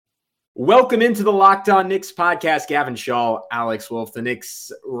Welcome into the Locked On Knicks podcast. Gavin Shaw, Alex Wolf. The Knicks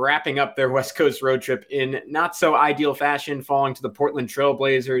wrapping up their West Coast road trip in not so ideal fashion, falling to the Portland Trail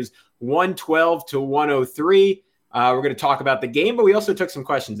Blazers 112-103. We're going to talk about the game, but we also took some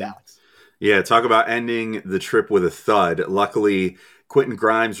questions, Alex. Yeah, talk about ending the trip with a thud. Luckily, Quentin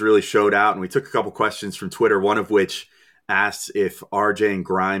Grimes really showed out, and we took a couple questions from Twitter, one of which asked if RJ and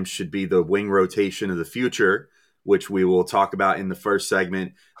Grimes should be the wing rotation of the future, which we will talk about in the first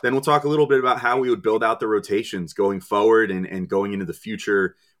segment. Then we'll talk a little bit about how we would build out the rotations going forward and going into the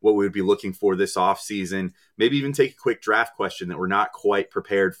future, what we would be looking for this offseason, maybe even take a quick draft question that we're not quite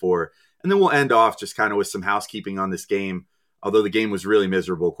prepared for. And then we'll end off just kind of with some housekeeping on this game, although the game was really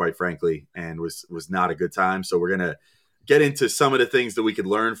miserable, quite frankly, and was not a good time. So we're going to get into some of the things that we could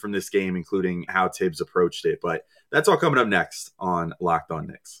learn from this game, including how Tibbs approached it. But that's all coming up next on Locked On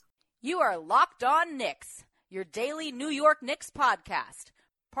Knicks. You are Locked On Knicks, your daily New York Knicks podcast,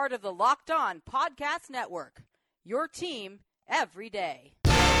 part of the Locked On Podcast Network, your team every day.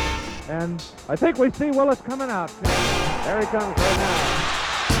 And I think we see Willis coming out. There he comes right now.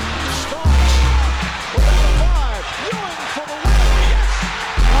 Starks without a five. Ewing for the win. Yes.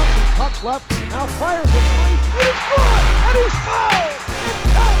 Puck left. Now fires it. And he's good. And he's fouled. It's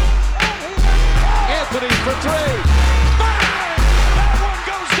tight. And he is fouled. Anthony for three. Bang! That one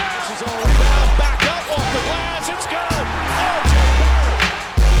goes down. This is all rebound. Back up off the glass. It's good.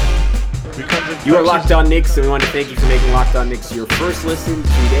 You are Locked On Knicks, and we want to thank you for making Locked On Knicks your first listen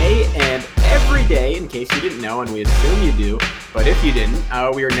today and every day, in case you didn't know, and we assume you do. But if you didn't,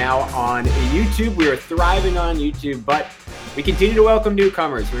 we are now on YouTube. We are thriving on YouTube, but we continue to welcome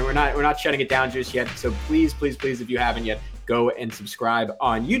newcomers. We're not shutting it down just yet. So please, if you haven't yet, go and subscribe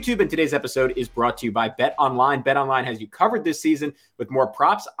on YouTube. And today's episode is brought to you by BetOnline. BetOnline has you covered this season with more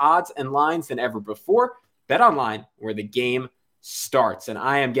props, odds, and lines than ever before. BetOnline, where the game starts. And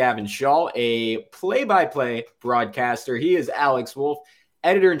I am Gavin Shaw, a play-by-play broadcaster. He is Alex Wolf,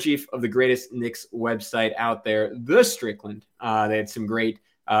 editor-in-chief of the greatest Knicks website out there, The Strickland. They had some great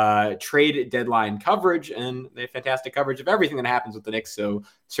trade deadline coverage, and they have fantastic coverage of everything that happens with the Knicks, so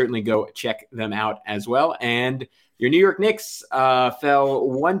certainly go check them out as well. And your New York Knicks fell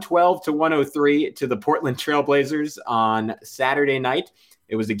 112-103 to the Portland Trail Blazers on Saturday night.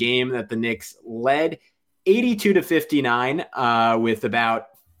 It was a game that the Knicks led 82-59 with about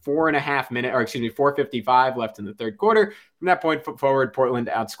 4:55 left in the third quarter. From that point forward, Portland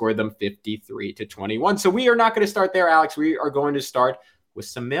outscored them 53-21. So we are not going to start there, Alex. We are going to start with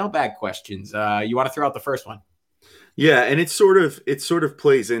some mailbag questions. You want to throw out the first one? Yeah, and it sort of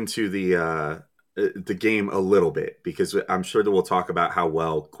plays into the game a little bit, because I'm sure that we'll talk about how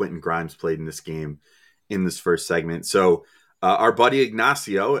well Quentin Grimes played in this game in this first segment. So our buddy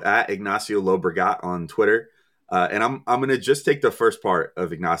Ignacio at Ignacio Lobregat on Twitter. And I'm going to just take the first part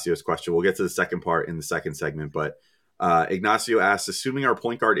of Ignacio's question. We'll get to the second part in the second segment. But Ignacio asks, assuming our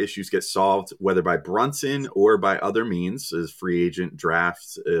point guard issues get solved, whether by Brunson or by other means, as free agent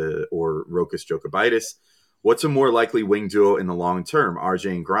drafts or Rokas Jokubaitis, what's a more likely wing duo in the long term,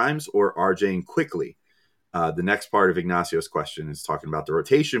 RJ and Grimes or RJ and Quickly? The next part of Ignacio's question is talking about the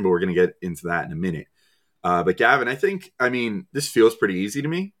rotation, but we're going to get into that in a minute. But Gavin, I mean, this feels pretty easy to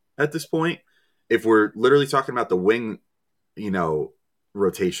me at this point. If we're literally talking about the wing,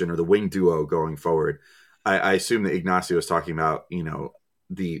 rotation or the wing duo going forward, I assume that Ignacio is talking about,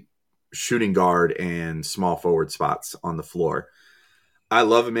 the shooting guard and small forward spots on the floor. I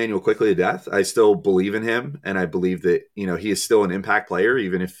love Emmanuel Quickley to death. I still believe in him, and I believe that, he is still an impact player,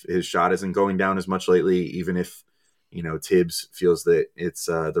 even if his shot isn't going down as much lately, even if Tibbs feels that it's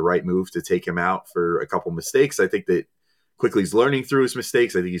the right move to take him out for a couple mistakes. I think that Quickly's learning through his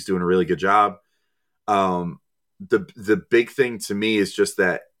mistakes. I think he's doing a really good job. The big thing to me is just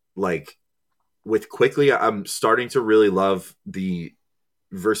that, with Quickly, I'm starting to really love the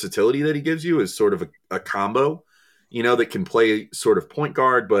versatility that he gives you as sort of a combo, that can play sort of point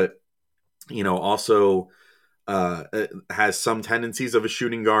guard, but, also has some tendencies of a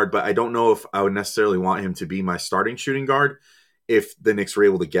shooting guard. But I don't know if I would necessarily want him to be my starting shooting guard if the Knicks were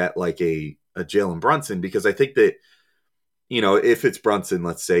able to get a Jalen Brunson, because I think that, if it's Brunson,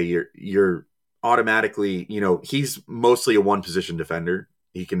 let's say you're automatically, he's mostly a one position defender.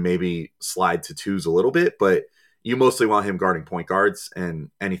 He can maybe slide to twos a little bit, but you mostly want him guarding point guards, and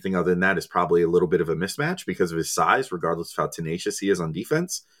anything other than that is probably a little bit of a mismatch because of his size, regardless of how tenacious he is on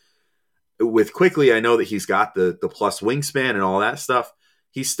defense. With Quickly, I know that he's got the plus wingspan and all that stuff.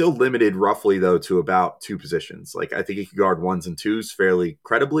 He's still limited roughly, though, to about two positions. I think he can guard ones and twos fairly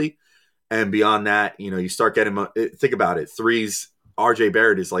credibly. And beyond that, you start getting, think about it, threes. RJ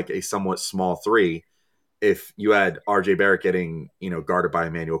Barrett is a somewhat small three. if you had RJ Barrett getting, guarded by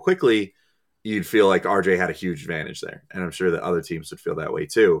Emmanuel quickly, you'd feel like RJ had a huge advantage there. And I'm sure that other teams would feel that way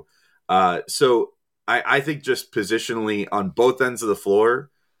too. So I think just positionally on both ends of the floor,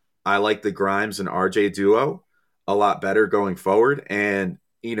 I like the Grimes and RJ duo a lot better going forward. And,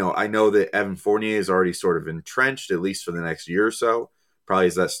 I know that Evan Fournier is already sort of entrenched, at least for the next year or so, probably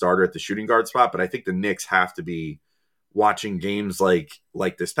as that starter at the shooting guard spot. But I think the Knicks have to be watching games like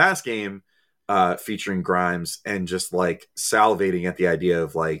this past game featuring Grimes and just like salivating at the idea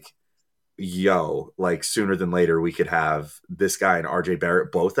of like, sooner than later we could have this guy and RJ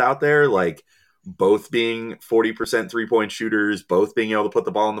Barrett both out there, like both being 40% 3-point shooters, both being able to put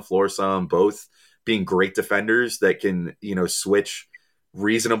the ball on the floor some, both being great defenders that can, switch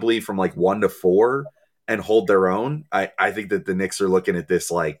reasonably from like 1 to 4 and hold their own. I think that the Knicks are looking at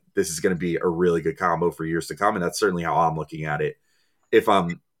this like this is going to be a really good combo for years to come. And that's certainly how I'm looking at it. If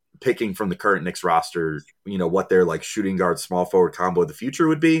I'm picking from the current Knicks roster, what their like shooting guard, small forward combo of the future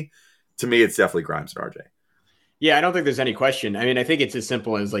would be, to me, it's definitely Grimes and RJ. Yeah, I don't think there's any question. I mean, I think it's as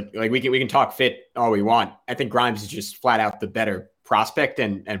simple as like we can talk fit all we want. I think Grimes is just flat out the better prospect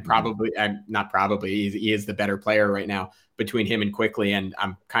and probably not probably he is the better player right now between him and Quickly. And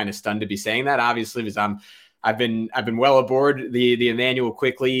I'm kind of stunned to be saying that, obviously, because I've been well aboard the Emmanuel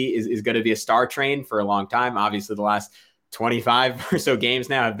Quickly is going to be a star train for a long time. Obviously, the last 25 or so games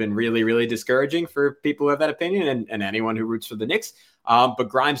now have been really, really discouraging for people who have that opinion and anyone who roots for the Knicks. But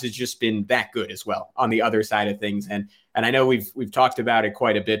Grimes has just been that good as well on the other side of things. And I know we've talked about it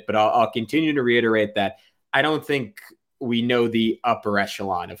quite a bit, but I'll continue to reiterate that I don't think we know the upper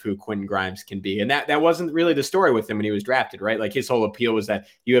echelon of who Quentin Grimes can be. And that wasn't really the story with him when he was drafted, right? Like his whole appeal was that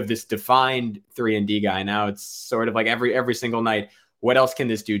you have this defined 3-and-D guy. Now it's sort of like every single night, what else can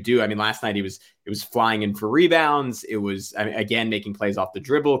this dude do? I mean, last night it was flying in for rebounds. It was, again, making plays off the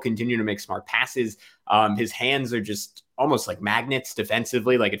dribble, continuing to make smart passes. His hands are just almost like magnets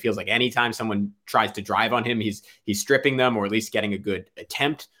defensively. Like it feels like anytime someone tries to drive on him, he's stripping them or at least getting a good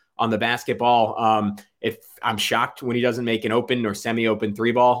attempt on the basketball. If I'm shocked when he doesn't make an open or semi-open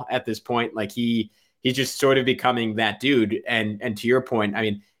 3-ball at this point, like he's just sort of becoming that dude. And to your point, I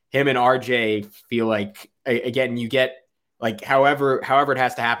mean, him and RJ feel like, again, you get, like however it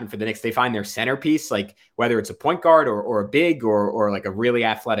has to happen for the Knicks, they find their centerpiece, like whether it's a point guard or a big or like a really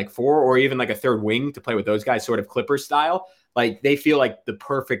athletic 4 or even like a third wing to play with those guys, sort of Clippers style. Like they feel like the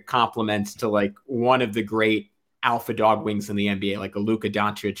perfect complements to like one of the great alpha dog wings in the NBA, like a Luka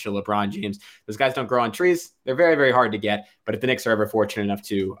Doncic or LeBron James. Those guys don't grow on trees. They're very, very hard to get. But if the Knicks are ever fortunate enough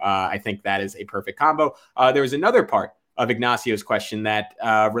to, I think that is a perfect combo. There was another part of Ignacio's question that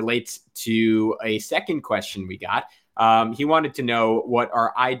relates to a second question we got. He wanted to know what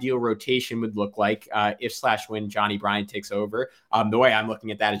our ideal rotation would look like if/when Johnny Bryant takes over. The way I'm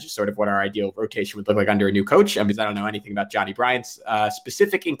looking at that is just sort of what our ideal rotation would look like under a new coach, because I don't know anything about Johnny Bryant's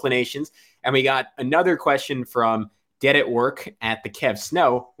specific inclinations. And we got another question from Dead at Work at the Kev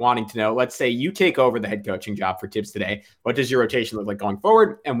Snow wanting to know, let's say you take over the head coaching job for Tibbs today. What does your rotation look like going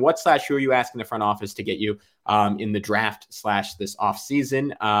forward? And who are you asking the front office to get you in the draft / this off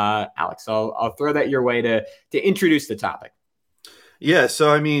season? Alex, I'll throw that your way to introduce the topic. Yeah. So,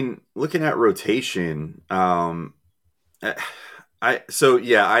 I mean, looking at rotation, I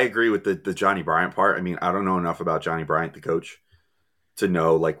agree with the Johnny Bryant part. I mean, I don't know enough about Johnny Bryant, the coach, to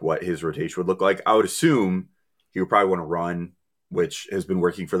know like what his rotation would look like. I would assume he would probably want to run, which has been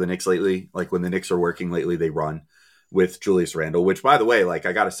working for the Knicks lately. Like when the Knicks are working lately, they run with Julius Randle, which, by the way, like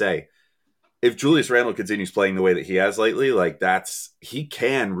I got to say, if Julius Randle continues playing the way that he has lately, like he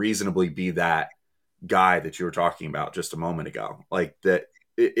can reasonably be that guy that you were talking about just a moment ago. Like that,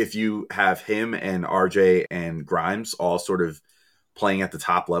 if you have him and RJ and Grimes all sort of playing at the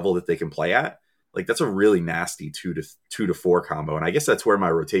top level that they can play at, like that's a really nasty 2 to 4 combo. And I guess that's where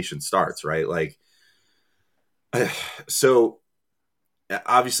my rotation starts, right? Like, so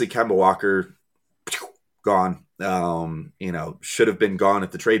obviously Kemba Walker gone, should have been gone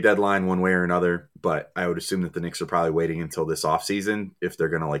at the trade deadline one way or another, but I would assume that the Knicks are probably waiting until this offseason if they're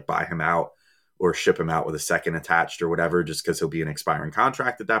going to like buy him out or ship him out with a second attached or whatever, just because he'll be an expiring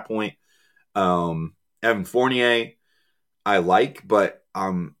contract at that point. Evan Fournier, I like, but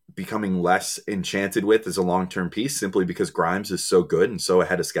I'm becoming less enchanted with as a long-term piece simply because Grimes is so good and so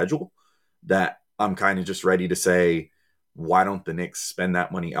ahead of schedule that I'm kind of just ready to say, why don't the Knicks spend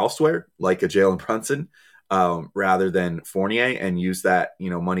that money elsewhere, like a Jalen Brunson, rather than Fournier, and use that,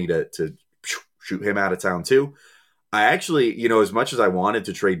 money to shoot him out of town too. I actually, as much as I wanted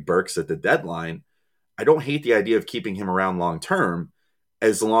to trade Burks at the deadline, I don't hate the idea of keeping him around long term,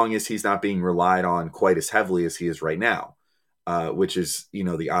 as long as he's not being relied on quite as heavily as he is right now, which is,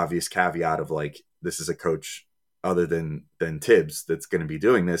 the obvious caveat of like, this is a coach other than Tibbs that's going to be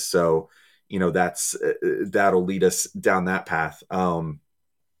doing this. So, that'll lead us down that path. I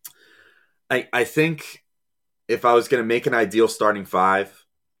think if I was going to make an ideal starting five,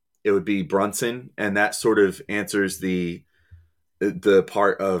 it would be Brunson, and that sort of answers the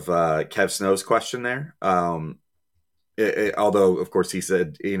part of Kev Snow's question there. Although, of course, he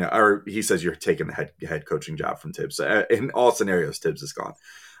said, he says you're taking the head coaching job from Tibbs. In all scenarios, Tibbs is gone.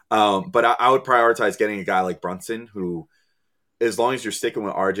 But I would prioritize getting a guy like Brunson, who, as long as you're sticking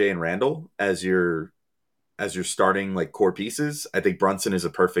with RJ and Randall as your starting like core pieces, I think Brunson is a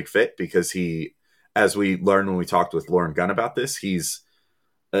perfect fit because he, as we learned when we talked with Lauren Gunn about this, he's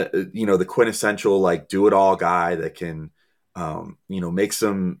the quintessential like do it all guy that can make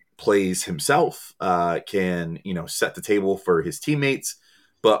some plays himself, can set the table for his teammates,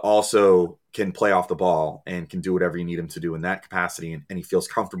 but also can play off the ball and can do whatever you need him to do in that capacity, and he feels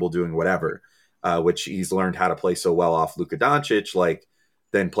comfortable doing whatever, which he's learned how to play so well off Luka Doncic. Like,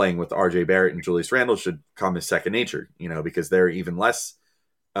 then playing with RJ Barrett and Julius Randle should come as second nature, because they're even less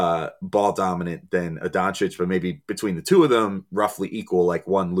ball dominant than a Doncic, but maybe between the two of them, roughly equal, like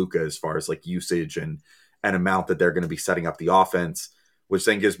one Luka as far as like usage and amount that they're going to be setting up the offense, which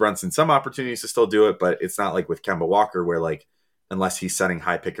then gives Brunson some opportunities to still do it. But it's not like with Kemba Walker, where like, unless he's setting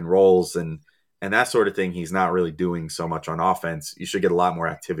high pick and rolls and that sort of thing, he's not really doing so much on offense. You should get a lot more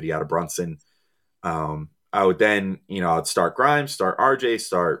activity out of Brunson. I would then, I'd start Grimes, start RJ,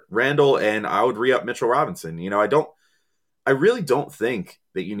 start Randall, and I would re-up Mitchell Robinson. I really don't think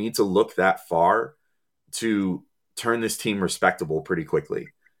that you need to look that far to turn this team respectable pretty quickly.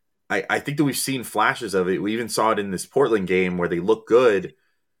 I think that we've seen flashes of it. We even saw it in this Portland game where they looked good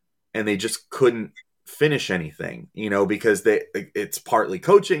and they just couldn't finish anything, because it's partly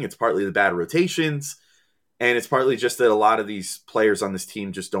coaching, it's partly the bad rotations, and it's partly just that a lot of these players on this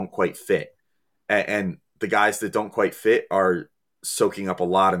team just don't quite fit. And the guys that don't quite fit are soaking up a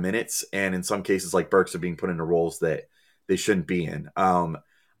lot of minutes, and in some cases, like Burks, are being put into roles that they shouldn't be in.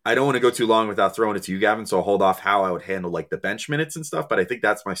 I don't want to go too long without throwing it to you, Gavin, so I'll hold off how I would handle like the bench minutes and stuff, but I think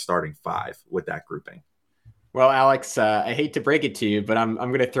that's my starting five with that grouping. Well, Alex, I hate to break it to you, but I'm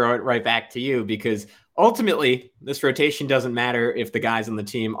going to throw it right back to you, because ultimately this rotation doesn't matter if the guys on the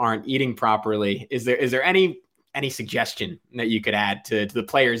team aren't eating properly. Is there any suggestion that you could add to the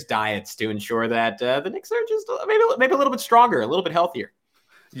players' diets to ensure that the Knicks are just maybe a little bit stronger, a little bit healthier?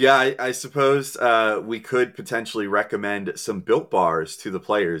 Yeah, I suppose we could potentially recommend some Built Bars to the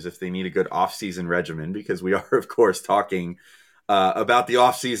players if they need a good off-season regimen, because we are, of course, talking about the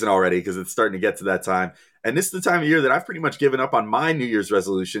off-season already, because it's starting to get to that time. And this is the time of year that I've pretty much given up on my New Year's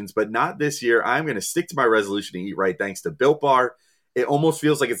resolutions, but not this year. I'm going to stick to my resolution to eat right thanks to Built Bar. It almost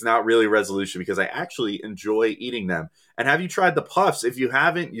feels like it's not really a resolution because I actually enjoy eating them. And have you tried the Puffs? If you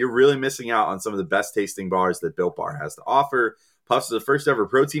haven't, you're really missing out on some of the best tasting bars that Built Bar has to offer. Puffs are the first ever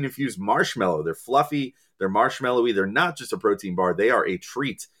protein-infused marshmallow. They're fluffy, they're marshmallowy, they're not just a protein bar, they are a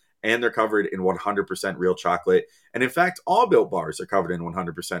treat. And they're covered in 100% real chocolate. And in fact, all Built Bars are covered in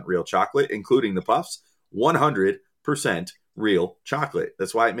 100% real chocolate, including the Puffs, 100% real chocolate.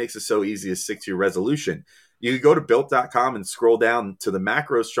 That's why it makes it so easy to stick to your resolution. You can go to Built.com and scroll down to the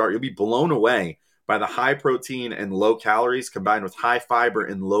macros chart. You'll be blown away by the high protein and low calories combined with high fiber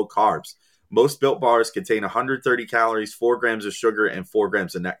and low carbs. Most Built Bars contain 130 calories, 4 grams of sugar, and 4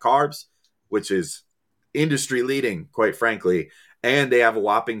 grams of net carbs, which is industry leading, quite frankly. And they have a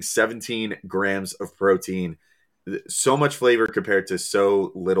whopping 17 grams of protein. So much flavor compared to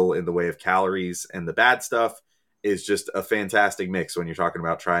so little in the way of calories. And the bad stuff is just a fantastic mix when you're talking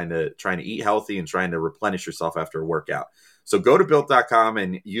about trying to eat healthy and trying to replenish yourself after a workout. So go to Built.com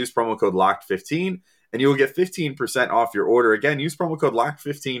and use promo code LOCKED15, and you will get 15% off your order. Again, use promo code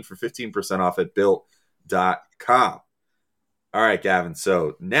LOCKED15 for 15% off at Built.com. All right, Gavin.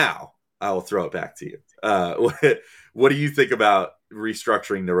 So now I will throw it back to you. What do you think about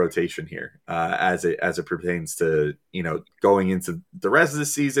restructuring the rotation here as it pertains to going into the rest of the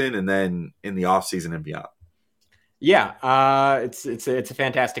season and then in the off season and beyond? Yeah, it's a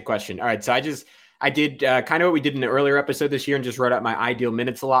fantastic question. All right, so I did kind of what we did in the earlier episode this year and just wrote out my ideal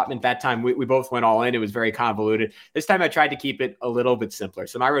minutes allotment. That time we both went all in. It was very convoluted. This time I tried to keep it a little bit simpler.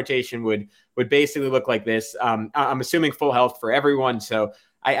 So my rotation would basically look like this. I'm assuming full health for everyone. So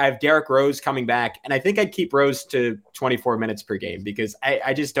I have Derrick Rose coming back, and I think I'd keep Rose to 24 minutes per game because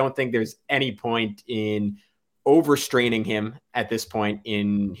I just don't think there's any point in overstraining him at this point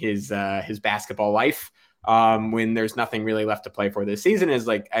in his basketball life. when there's nothing really left to play for this season. Is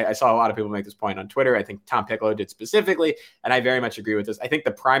like I saw a lot of people make this point on Twitter. I think Tom Piccolo did specifically, and I very much agree with this. I think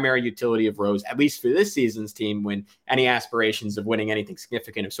the primary utility of Rose, at least for this season's team, when any aspirations of winning anything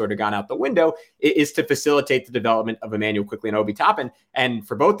significant have sort of gone out the window, is to facilitate the development of Emmanuel Quickley and Obi Toppin. And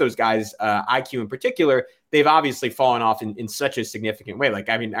for both those guys, IQ in particular, they've obviously fallen off in such a significant way. Like,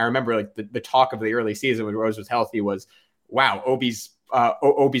 I mean, I remember like the talk of the early season when Rose was healthy was, wow, Obi's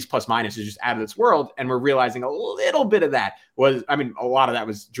plus minus is just out of this world. And we're realizing a little bit of that was, I mean, a lot of that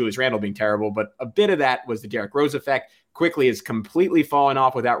was Julius Randle being terrible, but a bit of that was the Derrick Rose effect. Quickly has completely fallen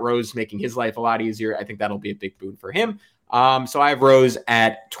off without Rose making his life a lot easier. I think that'll be a big boon for him. So I have Rose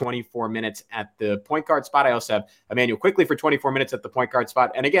at 24 minutes at the point guard spot. I also have Emmanuel Quickley for 24 minutes at the point guard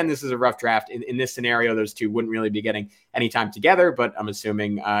spot. And again, this is a rough draft. In this scenario, those two wouldn't really be getting any time together, but I'm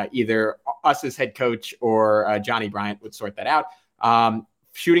assuming either us as head coach or Johnny Bryant would sort that out.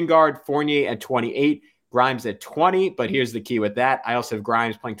 Shooting guard, Fournier at 28, Grimes at 20. But here's the key with that. I also have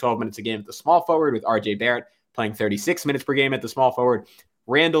Grimes playing 12 minutes a game at the small forward, with RJ Barrett playing 36 minutes per game at the small forward.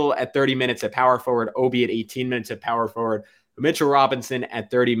 Randall at 30 minutes at power forward, Obi at 18 minutes at power forward, Mitchell Robinson at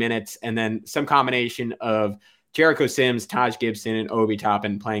 30 minutes, and then some combination of Jericho Sims, Taj Gibson, and Obi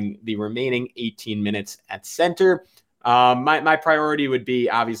Toppin playing the remaining 18 minutes at center. My priority would be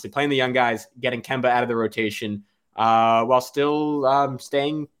obviously playing the young guys, getting Kemba out of the rotation, while still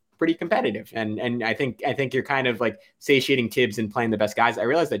staying pretty competitive. And I think you're kind of like satiating Tibbs and playing the best guys. I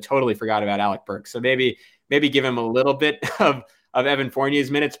realized I totally forgot about Alec Burks. So maybe give him a little bit of Evan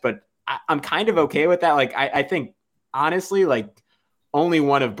Fournier's minutes, but I'm kind of okay with that. Like, I think honestly, like only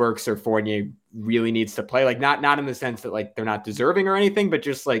one of Burks or Fournier really needs to play. Like not in the sense that like they're not deserving or anything, but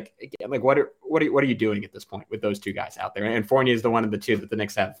just like, again, like what are you doing at this point with those two guys out there? And Fournier is the one of the two that the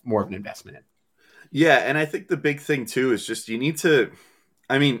Knicks have more of an investment in. Yeah, and I think the big thing too is just you need to,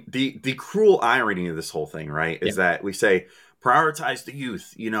 I mean, the cruel irony of this whole thing, right, is that we say prioritize the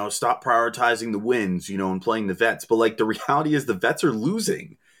youth, stop prioritizing the wins, and playing the vets. But like the reality is the vets are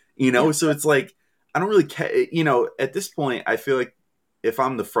losing, so it's like, I don't really care, at this point, I feel like if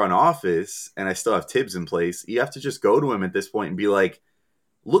I'm the front office and I still have Tibbs in place, you have to just go to him at this point and be like,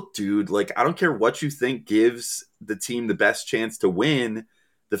 look, dude, like, I don't care what you think gives the team the best chance to win.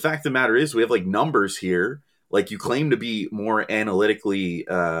 The fact of the matter is we have like numbers here. Like, you claim to be more analytically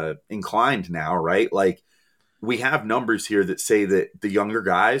inclined now, right? Like, we have numbers here that say that the younger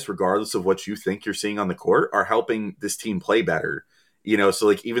guys, regardless of what you think you're seeing on the court, are helping this team play better. So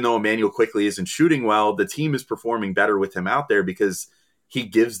like, even though Emmanuel Quickley isn't shooting well, the team is performing better with him out there because he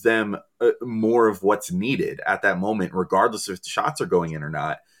gives them more of what's needed at that moment, regardless if the shots are going in or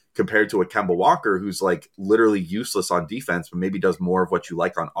not, compared to a Kemba Walker who's like literally useless on defense, but maybe does more of what you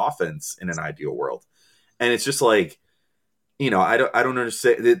like on offense in an ideal world. And it's just like, I don't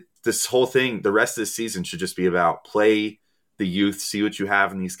understand that this whole thing. The rest of the season should just be about play the youth, see what you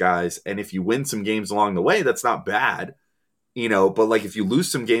have in these guys. And if you win some games along the way, that's not bad, but like if you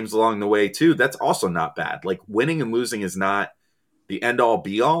lose some games along the way too, that's also not bad. Like, winning and losing is not the end all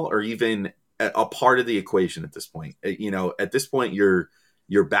be all or even a part of the equation at this point. At this point, you're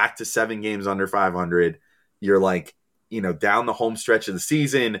back to 7 games under 500. You're like, down the home stretch of the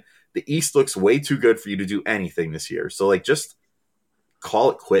season. The East looks way too good for you to do anything this year. So like, just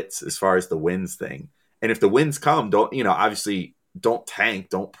call it quits as far as the wins thing. And if the wins come, obviously don't tank,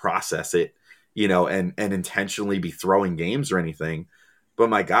 don't process it, and intentionally be throwing games or anything. But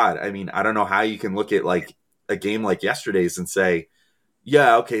my God, I mean, I don't know how you can look at like a game like yesterday's and say,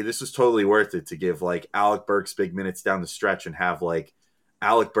 yeah, okay, this was totally worth it to give like Alec Burks big minutes down the stretch and have like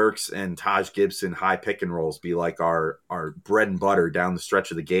Alec Burks and Taj Gibson high pick and rolls be like our bread and butter down the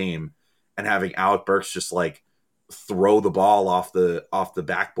stretch of the game, and having Alec Burks just like throw the ball off the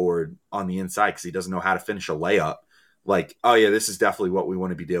backboard on the inside because he doesn't know how to finish a layup. Like, oh yeah, this is definitely what we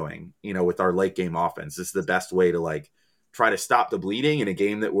want to be doing, with our late game offense. This is the best way to like try to stop the bleeding in a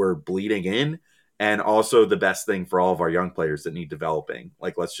game that we're bleeding in. And also the best thing for all of our young players that need developing.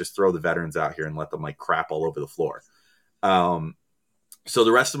 Like, let's just throw the veterans out here and let them like crap all over the floor. So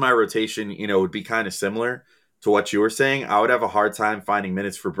the rest of my rotation, would be kind of similar to what you were saying. I would have a hard time finding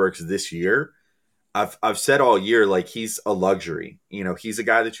minutes for Burks this year. I've said all year, like, he's a luxury. He's a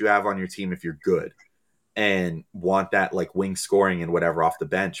guy that you have on your team if you're good and want that like wing scoring and whatever off the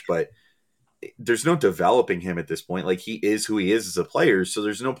bench. But there's no developing him at this point. Like, he is who he is as a player. So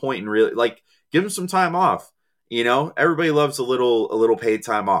there's no point in really like, give him some time off. Everybody loves a little paid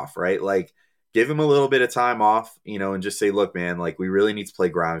time off, right? Like, give him a little bit of time off, and just say, look, man, like, we really need to play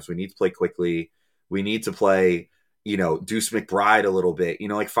Grimes. We need to play Quickly. We need to play, Deuce McBride a little bit,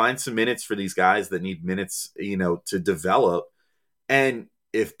 like, find some minutes for these guys that need minutes, to develop. And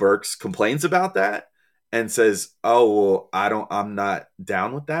if Burks complains about that and says, oh, well, I'm not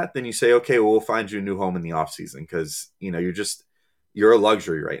down with that, then you say, okay, well, we'll find you a new home in the offseason because, you're a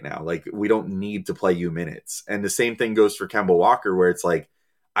luxury right now. Like, we don't need to play you minutes. And the same thing goes for Kemba Walker, where it's like,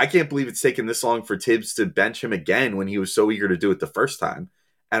 I can't believe it's taken this long for Tibbs to bench him again when he was so eager to do it the first time.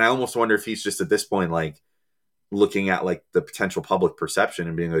 And I almost wonder if he's just at this point, like, looking at like the potential public perception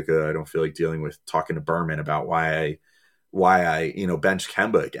and being like, I don't feel like dealing with talking to Berman about why I bench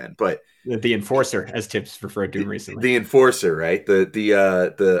Kemba again. But the enforcer, as Tibbs referred to him recently. The enforcer, right?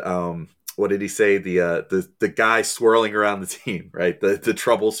 The what did he say? The guy swirling around the team, right? The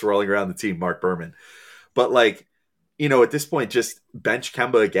trouble swirling around the team, Mark Berman. But like, at this point, just bench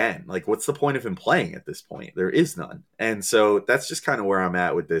Kemba again. Like, what's the point of him playing at this point? There is none. And so that's just kind of where I'm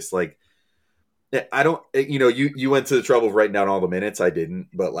at with this. Like, I don't, you went to the trouble of writing down all the minutes. I didn't,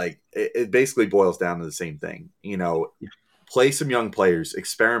 but like, it basically boils down to the same thing. Play some young players,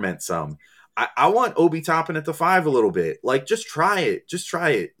 experiment some. I want Obi Toppin at the 5 a little bit. Like, just try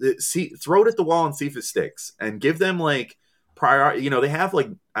it. See, throw it at the wall and see if it sticks. And give them like prior. They have like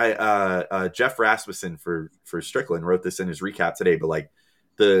Jeff Rasmussen for Strickland wrote this in his recap today. But like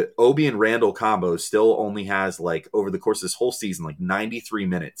the Obi and Randall combo still only has like over the course of this whole season like 93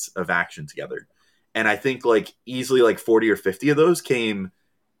 minutes of action together. And I think like easily like 40 or 50 of those came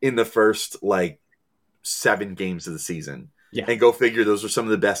in the first like 7 games of the season. Yeah. And go figure, those are some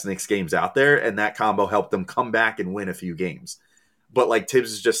of the best Knicks games out there. And that combo helped them come back and win a few games. But like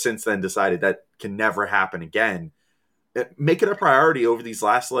Tibbs has just since then decided that can never happen again. Make it a priority over these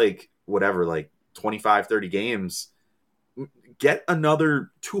last like 25, 30 games. Get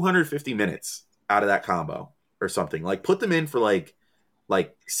another 250 minutes out of that combo or something. Like put them in for like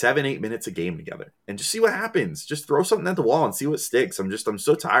 7-8 minutes a game together and just see what happens. Just throw something at the wall and see what sticks. I'm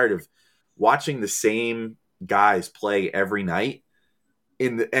so tired of watching the same guys play every night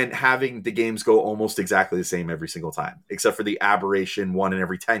and having the games go almost exactly the same every single time, except for the aberration 1 in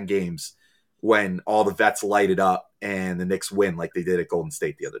every 10 games when all the vets light it up and the Knicks win like they did at Golden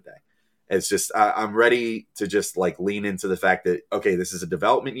State the other day. It's just, I'm ready to just like lean into the fact that, okay, this is a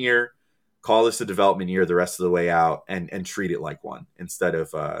development year. Call this a development year the rest of the way out and treat it like one instead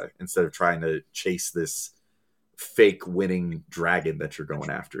of trying to chase this fake winning dragon that you're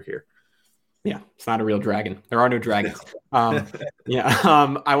going after here. Yeah, it's not a real dragon. There are no dragons. I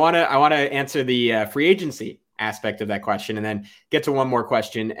want to answer the free agency aspect of that question and then get to one more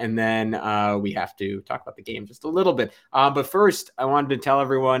question. And then we have to talk about the game just a little bit. But first, I wanted to tell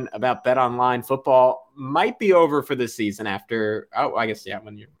everyone about Bet Online. Football might be over for the season after,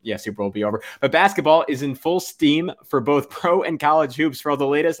 Super Bowl will be over. But basketball is in full steam for both pro and college hoops. For all the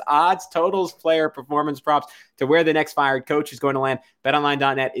latest odds, totals, player performance props to where the next fired coach is going to land,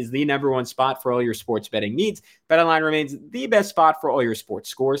 BetOnline.net is the number one spot for all your sports betting needs. BetOnline remains the best spot for all your sports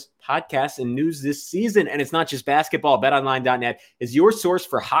scores, podcasts, and news this season. And it's not just basketball. BetOnline.net is your source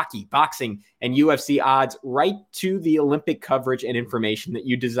for hockey, boxing, and UFC odds, right to the Olympic coverage and information that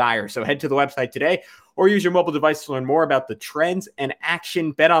you desire. So head to the website today or use your mobile device to learn more about the trends and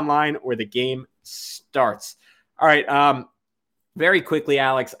action. BetOnline, where the game starts. All right. Very quickly,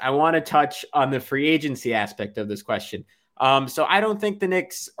 Alex, I want to touch on the free agency aspect of this question. So I don't think the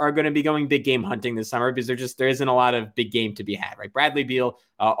Knicks are going to be going big game hunting this summer because there isn't a lot of big game to be had, right? Bradley Beal,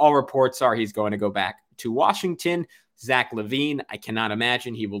 all reports are he's going to go back to Washington. Zach LaVine, I cannot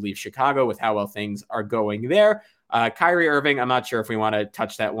imagine he will leave Chicago with how well things are going there. Kyrie Irving, I'm not sure if we want to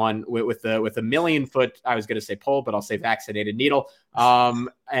touch that one with a million foot, I was going to say pole, but I'll say vaccinated needle.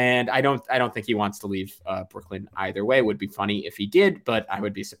 And I don't think he wants to leave Brooklyn either way. It would be funny if he did, but I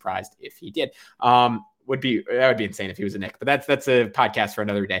would be surprised if he did. That would be insane if he was a Knick, but that's a podcast for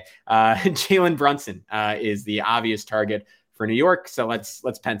another day. Jalen Brunson is the obvious target for New York. So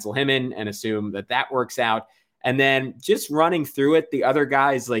let's pencil him in and assume that works out. And then just running through it, the other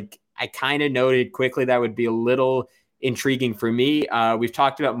guys, like I kind of noted quickly, that would be a little intriguing for me. We've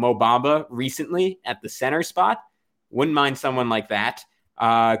talked about Mo Bamba recently at the center spot. Wouldn't mind someone like that.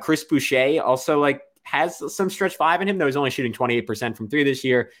 Chris Boucher also has some stretch 5 in him, though he's only shooting 28% from 3 this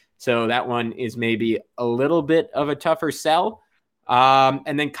year. So that one is maybe a little bit of a tougher sell.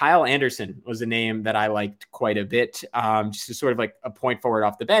 And then Kyle Anderson was a name that I liked quite a bit, just as sort of like a point forward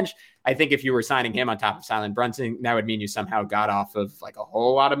off the bench. I think if you were signing him on top of Jalen Brunson, that would mean you somehow got off of like a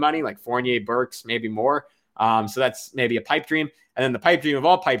whole lot of money, like Fournier, Burks, maybe more. So that's maybe a pipe dream. And then the pipe dream of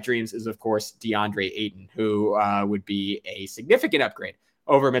all pipe dreams is, of course, DeAndre Ayton, who would be a significant upgrade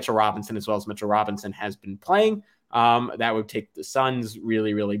over Mitchell Robinson, as well as Mitchell Robinson has been playing. That would take the Suns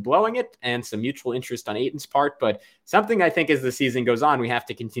really, really blowing it and some mutual interest on Ayton's part. But something I think as the season goes on, we have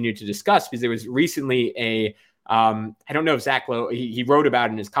to continue to discuss, because there was recently a I don't know if Zach Lowe, he wrote about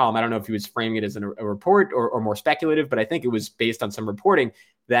it in his column. I don't know if he was framing it as a report or more speculative, but I think it was based on some reporting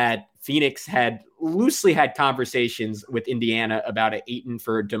that Phoenix had loosely had conversations with Indiana about an Ayton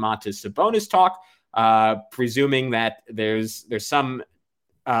for Domantas Sabonis talk, presuming that there's some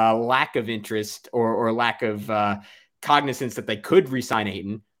lack of interest or lack of cognizance that they could re-sign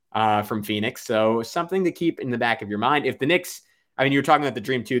Ayton from Phoenix. So something to keep in the back of your mind. If the Knicks, I mean, you were talking about the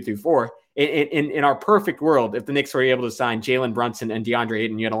dream 2 through 4. In our perfect world, if the Knicks were able to sign Jalen Brunson and DeAndre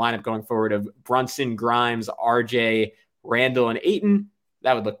Ayton, you had a lineup going forward of Brunson, Grimes, RJ, Randall, and Ayton,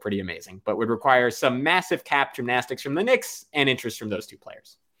 that would look pretty amazing, but would require some massive cap gymnastics from the Knicks and interest from those two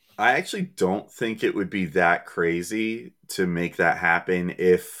players. I actually don't think it would be that crazy to make that happen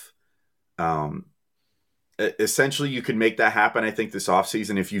if essentially you could make that happen, I think, this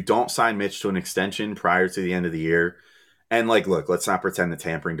offseason. If you don't sign Mitch to an extension prior to the end of the year, and like, look, let's not pretend that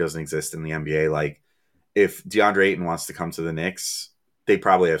tampering doesn't exist in the NBA. Like, if DeAndre Ayton wants to come to the Knicks, they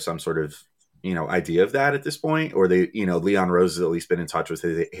probably have some sort of, idea of that at this point. Or they, Leon Rose has at least been in touch with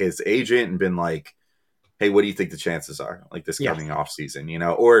his agent and been like, hey, what do you think the chances are, like, this coming off season,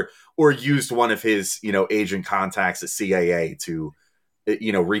 or used one of his, agent contacts at CAA to,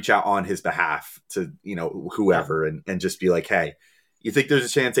 reach out on his behalf to, whoever and just be like, hey, you think there's a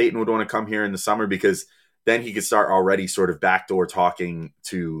chance Ayton would want to come here in the summer? Because then he could start already sort of backdoor talking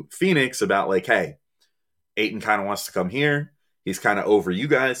to Phoenix about like, hey, Ayton kind of wants to come here. He's kind of over you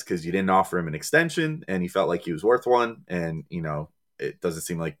guys because you didn't offer him an extension and he felt like he was worth one. And, it doesn't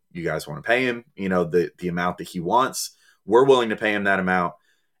seem like you guys want to pay him, the amount that he wants. We're willing to pay him that amount.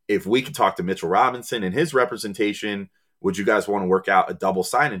 If we could talk to Mitchell Robinson and his representation, would you guys want to work out a double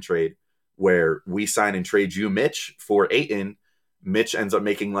sign and trade where we sign and trade you, Mitch, for Ayton? Mitch ends up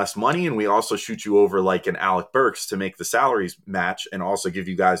making less money, and we also shoot you over like an Alec Burks to make the salaries match and also give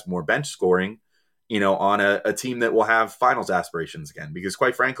you guys more bench scoring, on a team that will have finals aspirations again. Because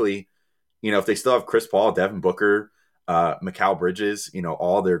quite frankly, if they still have Chris Paul, Devin Booker, Mikal Bridges,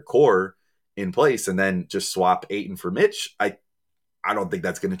 all their core in place, and then just swap Ayton for Mitch, I don't think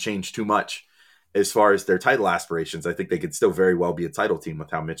that's going to change too much as far as their title aspirations. I think they could still very well be a title team with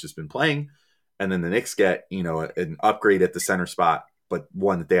how Mitch has been playing. And then the Knicks get, an upgrade at the center spot, but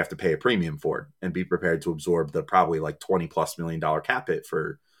one that they have to pay a premium for and be prepared to absorb the probably like $20+ million cap hit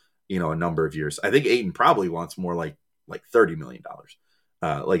for, a number of years. I think Ayton probably wants more like $30 million.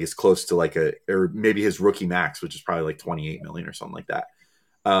 Like it's close to like or maybe his rookie max, which is probably like 28 million or something like that.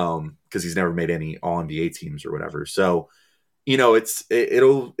 Cause he's never made any all NBA teams or whatever. So,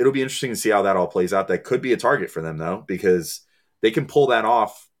 it'll be interesting to see how that all plays out. That could be a target for them though, because they can pull that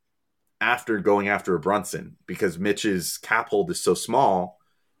off after going after a Brunson, because Mitch's cap hold is so small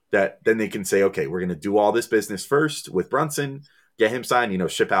that then they can say, okay, we're going to do all this business first with Brunson, get him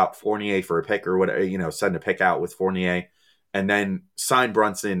signed, ship out Fournier for a pick or whatever, send a pick out with Fournier and then sign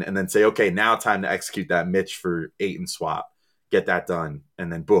Brunson and then say, okay, now time to execute that Mitch for Ayton swap, get that done.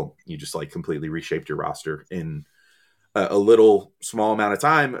 And then boom, you just like completely reshaped your roster in a little small amount of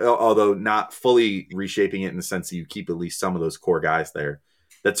time, although not fully reshaping it in the sense that you keep at least some of those core guys there.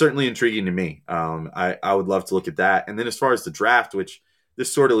 That's certainly intriguing to me. I would love to look at that. And then as far as the draft, which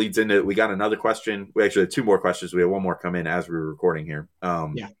this sort of leads into, we got another question. We actually had 2 more questions. We had one more come in as we were recording here.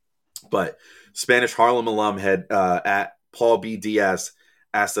 But Spanish Harlem alum had at Paul B. Diaz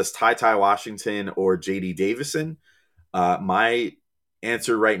asked us Ty Washington or J.D. Davison. My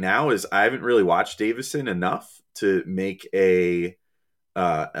answer right now is I haven't really watched Davison enough to make a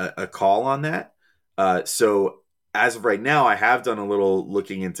call on that. So as of right now, I have done a little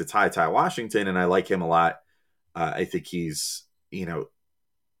looking into Ty Washington, and I like him a lot. I think he's,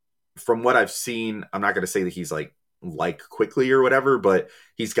 from what I've seen, I'm not going to say that he's like quickly or whatever, but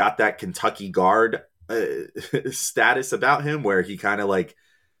he's got that Kentucky guard status about him where he kind of like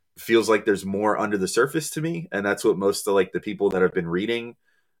feels like there's more under the surface to me. And that's what most of like the people that have been writing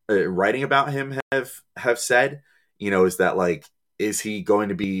about him have said, is that like, is he going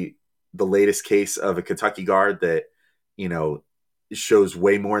to be the latest case of a Kentucky guard that, shows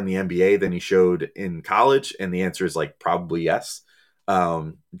way more in the NBA than he showed in college? And the answer is like, probably yes.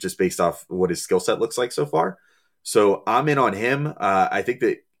 Just based off what his skill set looks like so far. So I'm in on him. I think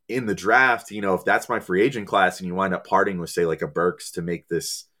that in the draft, if that's my free agent class and you wind up parting with say like a Burks to make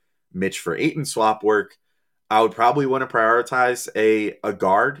this Mitch for Ayton swap work, I would probably want to prioritize a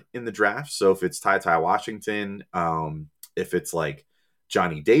guard in the draft. So if it's Ty Washington, if it's like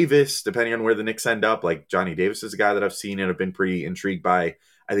Johnny Davis, depending on where the Knicks end up, like Johnny Davis is a guy that I've seen and have been pretty intrigued by.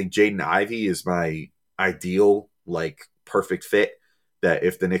 I think Jaden Ivey is my ideal, like perfect fit, that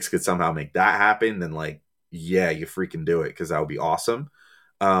if the Knicks could somehow make that happen, then like, yeah, you freaking do it. Cause that would be awesome.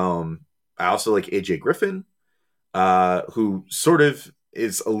 I also like AJ Griffin. who sort of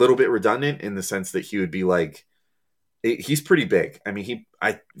is a little bit redundant in the sense that he would be like, he's pretty big. I mean,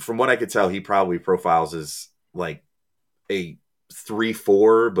 from what I could tell, he probably profiles as like a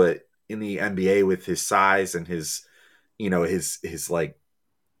 3-4, but in the NBA with his size and his, his like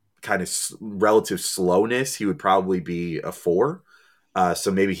kind of relative slowness, he would probably be a 4.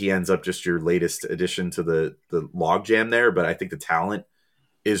 So maybe he ends up just your latest addition to the log jam there. But I think the talent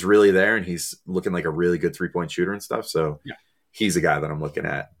is really there, and he's looking like a really good 3-point shooter and stuff. So yeah, he's a guy that I'm looking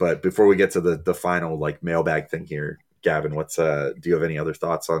at. But before we get to the final like mailbag thing here, Gavin, do you have any other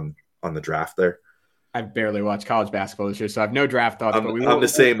thoughts on the draft there? I've barely watched college basketball this year, so I have no draft thoughts. I'm the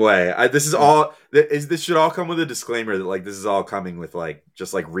same way. This should all come with a disclaimer that like this is all coming with like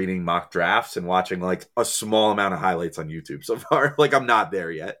just like reading mock drafts and watching like a small amount of highlights on YouTube so far. Like I'm not there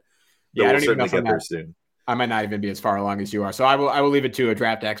yet. Yeah, I don't certainly get there soon. I might not even be as far along as you are, so I will leave it to a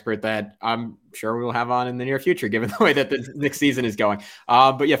draft expert that I'm sure we will have on in the near future, given the way that the next season is going.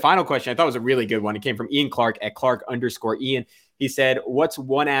 But yeah, final question. I thought was a really good one. It came from Ian Clark at Clark_Ian. He said, "What's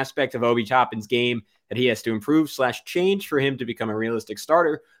one aspect of Obi Toppin's game that he has to improve/change for him to become a realistic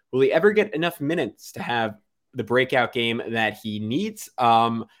starter? Will he ever get enough minutes to have the breakout game that he needs?"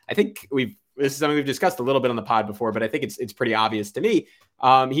 I think this is something we've discussed a little bit on the pod before, but I think it's pretty obvious to me.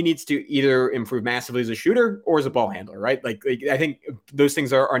 He needs to either improve massively as a shooter or as a ball handler, right? Like I think those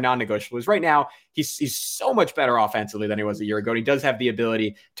things are non-negotiables. Right now, he's so much better offensively than he was a year ago. And he does have the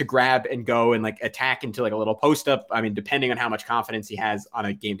ability to grab and go and like attack into like a little post up. I mean, depending on how much confidence he has on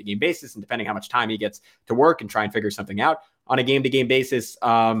a game-to-game basis and depending how much time he gets to work and try and figure something out on a game-to-game basis,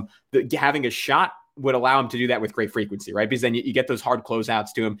 having a shot would allow him to do that with great frequency, right? Because then you get those hard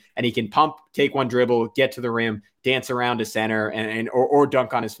closeouts to him and he can pump, take one dribble, get to the rim, dance around to center or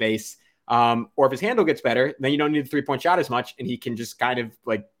dunk on his face. Or if his handle gets better, then you don't need the 3-point shot as much. And he can just kind of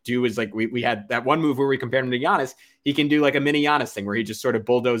like do is like, we had that one move where we compared him to Giannis. He can do like a mini Giannis thing where he just sort of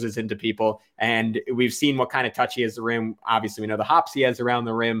bulldozes into people. And we've seen what kind of touch he has the rim. Obviously we know the hops he has around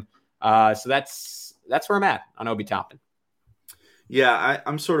the rim. So that's where I'm at on Obi Toppin. Yeah,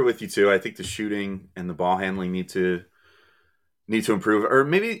 I'm sort of with you too. I think the shooting and the ball handling need to improve, or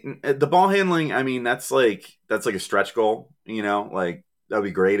maybe the ball handling. I mean, that's like a stretch goal, like that'd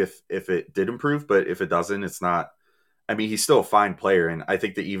be great if it did improve, but if it doesn't, it's not. I mean, he's still a fine player, and I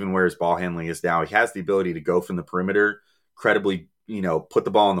think that even where his ball handling is now, he has the ability to go from the perimeter, credibly, put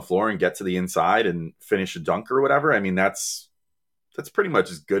the ball on the floor and get to the inside and finish a dunk or whatever. I mean, that's pretty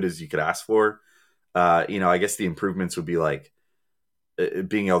much as good as you could ask for. I guess the improvements would be like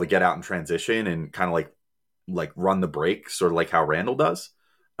being able to get out in transition and kind of like run the break, sort of like how Randall does.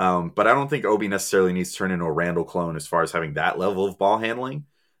 But I don't think Obi necessarily needs to turn into a Randall clone as far as having that level of ball handling.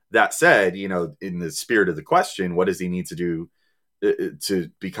 That said, in the spirit of the question, what does he need to do to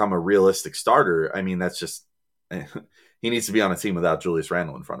become a realistic starter? I mean, that's just he needs to be on a team without Julius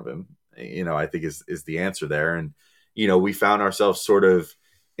Randle in front of him. I think is the answer there. And we found ourselves sort of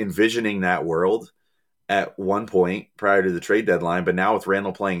envisioning that world at one point prior to the trade deadline, but now with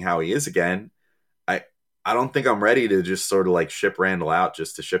Randall playing how he is again, I don't think I'm ready to just sort of like ship Randall out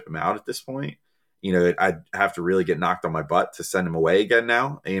just to ship him out at this point. I'd have to really get knocked on my butt to send him away again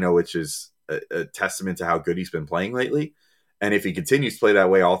now, which is a testament to how good he's been playing lately. And if he continues to play that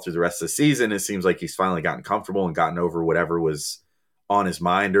way all through the rest of the season, it seems like he's finally gotten comfortable and gotten over whatever was on his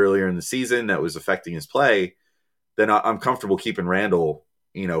mind earlier in the season that was affecting his play, then I'm comfortable keeping Randall,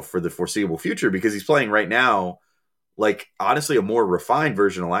 for the foreseeable future, because he's playing right now like honestly a more refined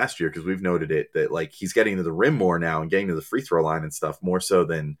version of last year, because we've noted it that like he's getting to the rim more now and getting to the free throw line and stuff more so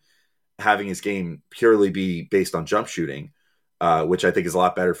than having his game purely be based on jump shooting, which I think is a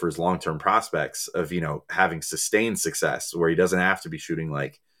lot better for his long-term prospects of, having sustained success where he doesn't have to be shooting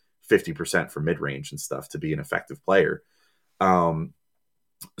like 50% for mid-range and stuff to be an effective player.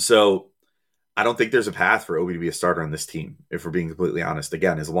 So I don't think there's a path for Obi to be a starter on this team, if we're being completely honest.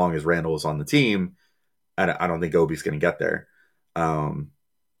 Again, as long as Randall is on the team, I don't think Obi's going to get there.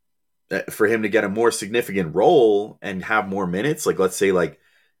 For him to get a more significant role and have more minutes, like let's say like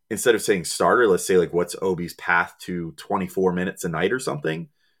instead of saying starter, let's say like what's Obi's path to 24 minutes a night or something,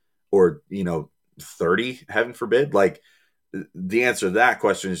 or 30, heaven forbid. Like the answer to that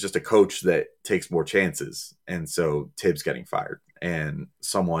question is just a coach that takes more chances, and so Tibbs getting fired and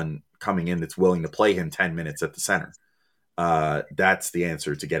someone coming in that's willing to play him 10 minutes at the center. That's the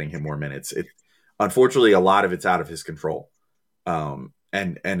answer to getting him more minutes. Unfortunately, a lot of it's out of his control.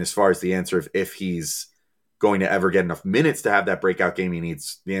 And as far as the answer if he's going to ever get enough minutes to have that breakout game he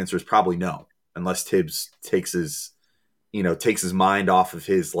needs, the answer is probably no, unless Tibbs takes his mind off of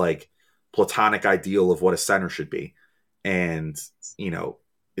his like platonic ideal of what a center should be, and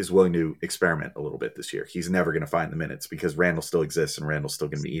is willing to experiment a little bit this year. He's never going to find the minutes because Randall still exists and Randall's still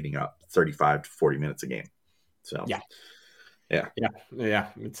going to be eating up 35 to 40 minutes a game. So, yeah.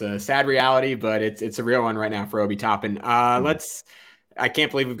 It's a sad reality, but it's a real one right now for Obi Toppin. I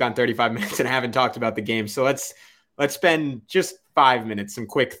can't believe we've gone 35 minutes and haven't talked about the game. So let's spend just 5 minutes, some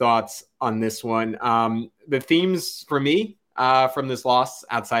quick thoughts on this one. The themes for me from this loss,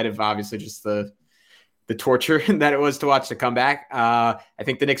 outside of obviously just the torture that it was to watch the comeback. I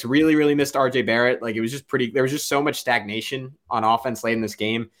think the Knicks really, really missed RJ Barrett. Like, it was just there was just so much stagnation on offense late in this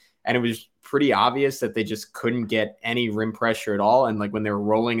game. And it was pretty obvious that they just couldn't get any rim pressure at all. And like when they were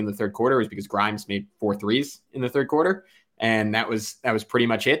rolling in the third quarter, it was because Grimes made 4 threes in the third quarter. And that was pretty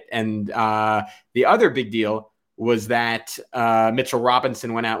much it. And the other big deal was that Mitchell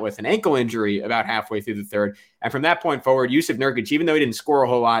Robinson went out with an ankle injury about halfway through the third. And from that point forward, Yusuf Nurkic, even though he didn't score a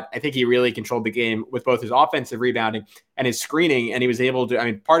whole lot, I think he really controlled the game with both his offensive rebounding and his screening. And he was able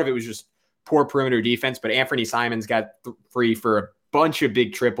to, part of it was just poor perimeter defense, but Anthony Simons got free for a bunch of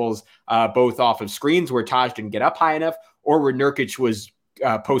big triples, both off of screens where Taj didn't get up high enough or where Nurkic was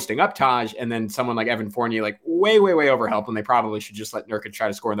posting up Taj, and then someone like Evan Fournier like way overhelped when they probably should just let Nurkic try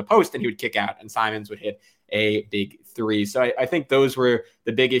to score in the post, and he would kick out and Simons would hit a big three. So I think those were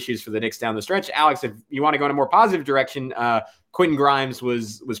the big issues for the Knicks down the stretch. Alex, if you want to go in a more positive direction, Quentin Grimes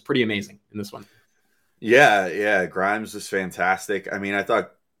was pretty amazing in this one. Yeah, Grimes was fantastic. I mean, I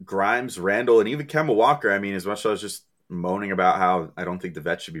thought Grimes, Randall, and even Kemba Walker, I mean, as much as I was just moaning about how I don't think the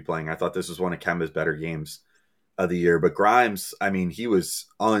vet should be playing, I thought this was one of Kemba's better games of the year. But Grimes, I mean, he was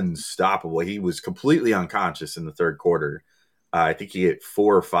unstoppable. He was completely unconscious in the third quarter. I think he hit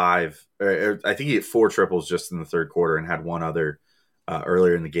 4 or 5. I think he hit 4 triples just in the third quarter and had one other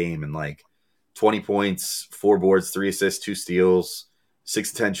earlier in the game. And like 20 points, 4 boards, 3 assists, 2 steals,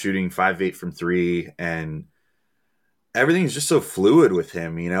 6-10 shooting, 5-8 from 3. And everything's just so fluid with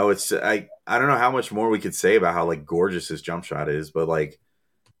him. You know, it's I don't know how much more we could say about how like gorgeous his jump shot is, but like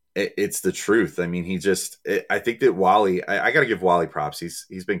it's the truth. I mean, I think that Wally, I got to give Wally props.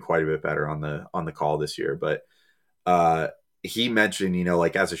 He's been quite a bit better on the call this year, but he mentioned, you know,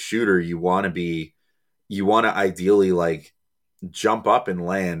 like as a shooter, you want to ideally like jump up and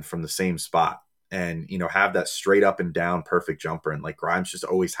land from the same spot and, you know, have that straight up and down perfect jumper. And like Grimes just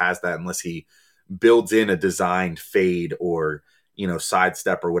always has that unless he builds in a designed fade or, you know,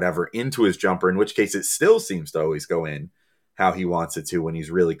 sidestep or whatever into his jumper, in which case it still seems to always go in how he wants it to when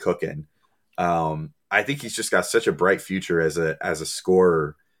he's really cooking. I think he's just got such a bright future as a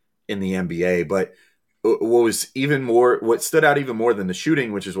scorer in the NBA. But what stood out even more than the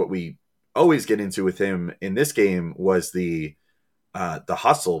shooting, which is what we always get into with him in this game, was the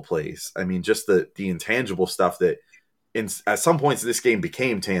hustle plays. I mean, just the intangible stuff that at some points in this game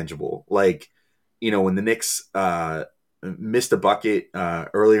became tangible. Like, you know, when the Knicks missed a bucket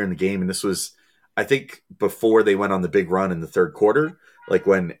earlier in the game, and this was, I think, before they went on the big run in the third quarter, like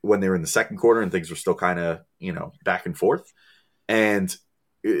when they were in the second quarter and things were still kind of, you know, back and forth. And,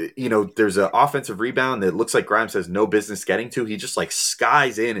 you know, there's an offensive rebound that looks like Grimes has no business getting to. He just like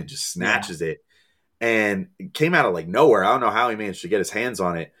skies in and just snatches it. And it came out of like nowhere. I don't know how he managed to get his hands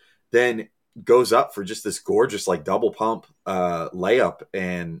on it. Then goes up for just this gorgeous like double pump layup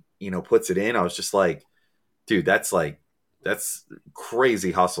and, you know, puts it in. I was just like, dude, that's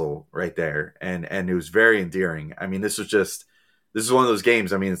crazy hustle right there. And it was very endearing. I mean, this is one of those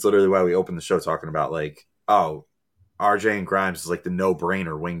games. I mean, it's literally why we opened the show talking about like, oh, RJ and Grimes is like the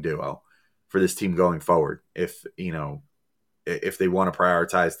no-brainer wing duo for this team going forward. If, you know, if they want to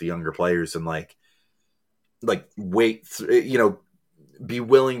prioritize the younger players and like wait, you know, be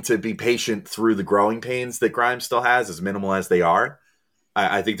willing to be patient through the growing pains that Grimes still has, as minimal as they are.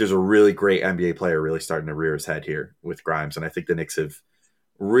 I think there's a really great NBA player really starting to rear his head here with Grimes. And I think the Knicks have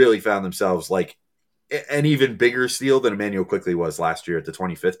really found themselves like an even bigger steal than Emmanuel Quickley was last year at the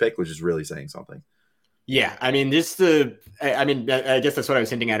 25th pick, which is really saying something. Yeah, I mean, I guess that's what I was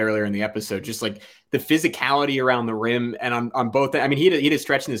hinting at earlier in the episode, just like the physicality around the rim and on both. I mean, he had a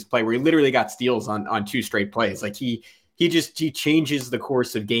stretch in this play where he literally got steals on 2 straight plays. Like he changes the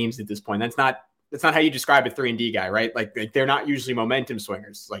course of games at this point. That's not how you describe a 3-and-D guy, right? Like they're not usually momentum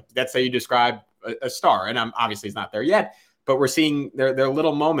swingers. Like that's how you describe a star. And obviously he's not there yet, but we're seeing there are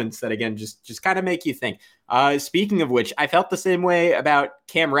little moments that again just kind of make you think. Speaking of which, I felt the same way about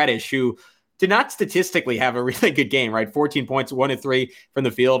Cam Reddish, who did not statistically have a really good game, right? 14 points, 1 of 3 from the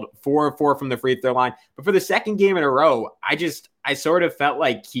field, 4 of 4 from the free throw line. But for the second game in a row, I sort of felt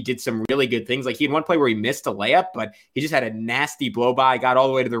like he did some really good things. Like he had one play where he missed a layup, but he just had a nasty blow by, got all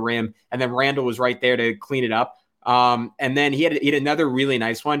the way to the rim, and then Randall was right there to clean it up. And then he had another really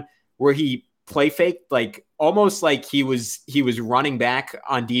nice one where he play fake, like almost like he was running back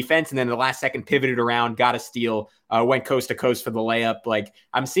on defense, and then the last second pivoted around, got a steal, went coast to coast for the layup. Like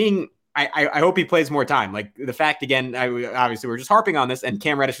I'm seeing, I hope he plays more time. Like the fact again, obviously we're just harping on this, and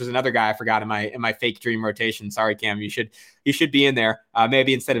Cam Reddish was another guy I forgot in my fake dream rotation. Sorry, Cam, you should be in there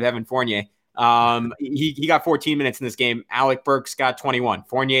maybe instead of Evan Fournier. He got 14 minutes in this game. Alec Burks got 21.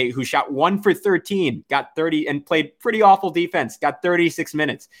 Fournier, who shot 1 for 13, got 30 and played pretty awful defense, got 36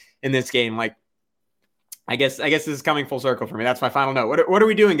 minutes in this game. Like, I guess this is coming full circle for me. That's my final note. What are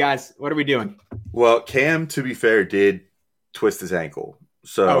we doing, guys? What are we doing? Well, Cam, to be fair, did twist his ankle.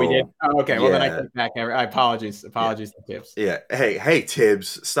 So we did. Oh, okay. Well, yeah. then I take back. I apologies to Tibbs. Yeah. Hey,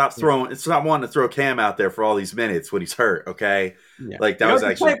 Tibbs, stop wanting to throw Cam out there for all these minutes when he's hurt. Okay. Yeah. Like that was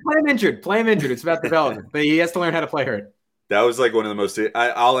actually play him injured. Play him injured. It's about development, but he has to learn how to play hurt. That was like one of the most.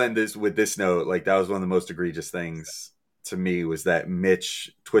 I'll end this with this note. Like that was one of the most egregious things to me was that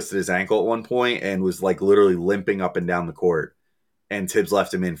Mitch twisted his ankle at one point and was like literally limping up and down the court, and Tibbs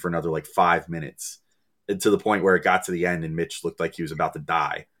left him in for another like 5 minutes. To the point where it got to the end and Mitch looked like he was about to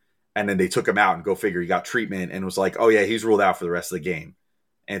die. And then they took him out and go figure he got treatment and was like, oh yeah, he's ruled out for the rest of the game.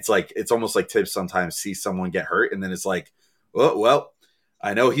 And it's like, it's almost like Tibbs sometimes sees someone get hurt and then it's like, well,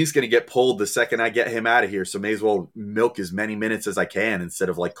 I know he's going to get pulled the second I get him out of here. So may as well milk as many minutes as I can instead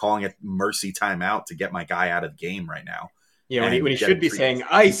of like calling it mercy timeout to get my guy out of the game right now. Yeah. When he should be saying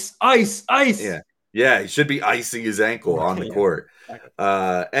ice. Yeah, he should be icing his ankle on the court.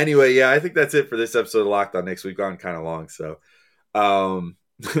 Anyway, yeah, I think that's it for this episode of Locked On Knicks. We've gone kind of long, so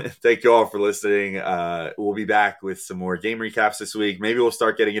thank you all for listening. We'll be back with some more game recaps this week. Maybe we'll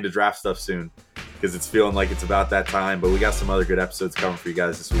start getting into draft stuff soon because it's feeling like it's about that time, but we got some other good episodes coming for you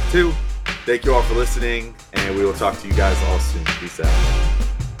guys this week too. Thank you all for listening, and we will talk to you guys all soon. Peace out.